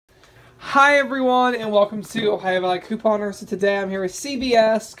Hi everyone, and welcome to Ohio Valley Couponer. So today I'm here with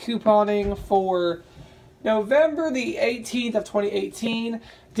CVS couponing for November the 18th of 2018.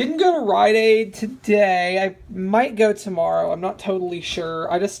 Didn't go to Rite Aid today. I might go tomorrow. I'm not totally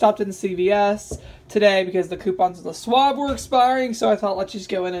sure. I just stopped in CVS today because the coupons of the swab were expiring, so I thought let's just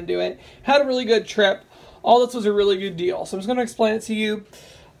go in and do it. Had a really good trip. All this was a really good deal, so I'm just going to explain it to you.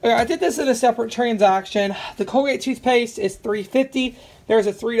 I did this in a separate transaction. The Colgate toothpaste is $3.50. There's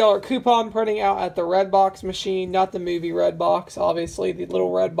a $3 coupon printing out at the Red Box machine, not the movie Red Box, obviously, the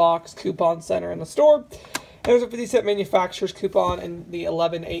little Red Box coupon center in the store. There's a 50-cent manufacturer's coupon in the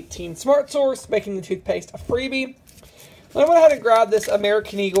 1118 Smart Source, making the toothpaste a freebie. Then I went ahead and grabbed this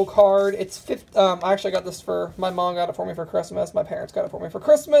American Eagle card. It's I actually got this for, my mom got it for me for Christmas. My parents got it for me for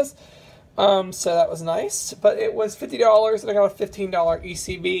Christmas. So that was nice, but it was $50 and I got a $15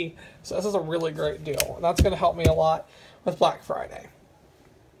 ECB. So this is a really great deal, and that's going to help me a lot with Black Friday.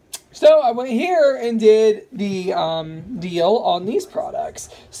 So I went here and did the deal on these products.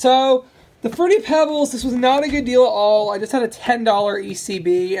 So the Fruity Pebbles, this was not a good deal at all. I just had a $10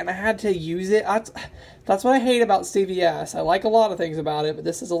 ECB and I had to use it. That's what I hate about CVS. I like a lot of things about it, but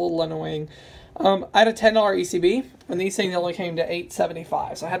this is a little annoying. I had a $10 ECB, and these things only came to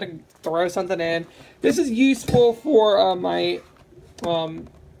 $8.75, so I had to throw something in. This is useful for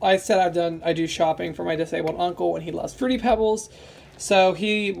I said I do shopping for my disabled uncle, and he loves Fruity Pebbles, so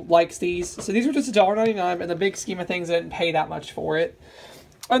he likes these. So these were just $1.99, in the big scheme of things, I didn't pay that much for it.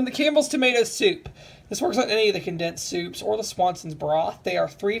 And the Campbell's Tomato Soup. This works on any of the condensed soups or the Swanson's broth. They are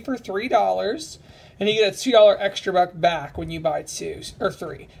 3 for $3. And you get a $2 extra buck back when you buy 2 or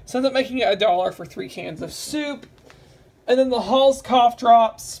 3. So ends up making it $1 for 3 cans of soup. And then the Hall's Cough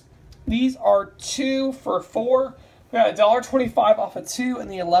Drops. These are 2 for $4. We got $1.25 off of 2 in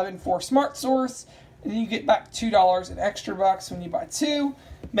the 11.4 Smart Source. And then you get back $2 in extra bucks when you buy 2,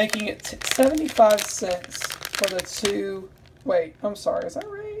 making it 75 cents for the 2. Wait, I'm sorry, is that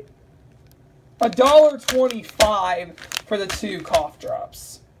right? $1.25 for the 2 cough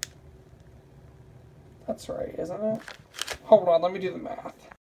drops. That's right, isn't it? Hold on, let me do the math.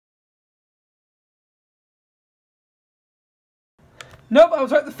 Nope, I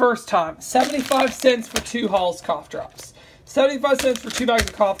was right the first time. 75 cents for 2 Hall's cough drops. 75 cents for 2 bags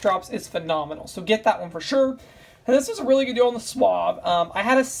of cough drops is phenomenal. So get that one for sure. And this was a really good deal on the swab. I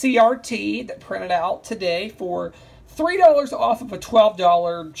had a CRT that printed out today for $3 off of a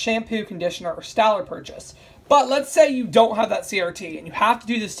 $12 shampoo, conditioner, or styler purchase. But let's say you don't have that CRT and you have to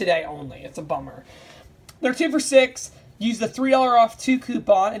do this today only. It's a bummer. They're 2 for $6. Use the $3 off 2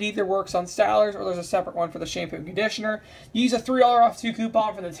 coupon. It either works on stylers or there's a separate one for the shampoo and conditioner. Use a $3 off 2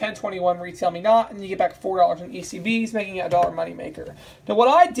 coupon for the 1021 Retail Me Not, and you get back $4 in ECBs, making it a $1 moneymaker. Now what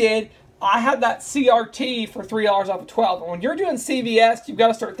I did, I had that CRT for $3 off of 12. And when you're doing CVS, you've got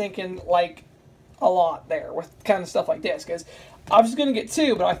to start thinking like a lot there with kind of stuff like this, because I was just going to get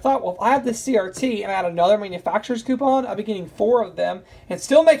 2, but I thought, well, if I have this CRT and I had another manufacturer's coupon, I'd be getting 4 of them and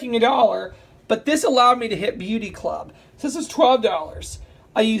still making $1. But this allowed me to hit Beauty Club. So this is $12.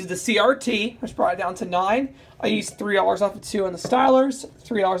 I used the CRT, which brought it down to 9. I used $3 off of 2 on the stylers,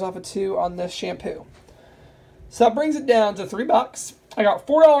 $3 off of 2 on this shampoo. So that brings it down to $3. I got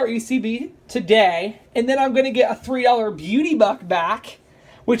 $4 ECB today, and then I'm going to get a $3 Beauty Buck back,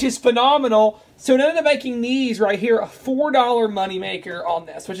 which is phenomenal. So it ended up making these right here a $4 moneymaker on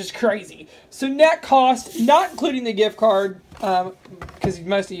this, which is crazy. So net cost, not including the gift card, because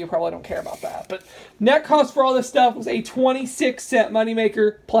most of you probably don't care about that, but net cost for all this stuff was a 26-cent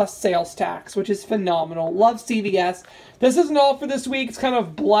moneymaker plus sales tax, which is phenomenal. Love CVS. This isn't all for this week. It's kind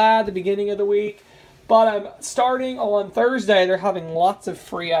of blah at the beginning of the week. But starting on Thursday, they're having lots of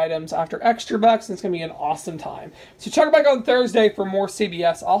free items after extra bucks, and it's going to be an awesome time. So check back on Thursday for more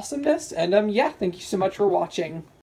CBS awesomeness. And yeah, thank you so much for watching.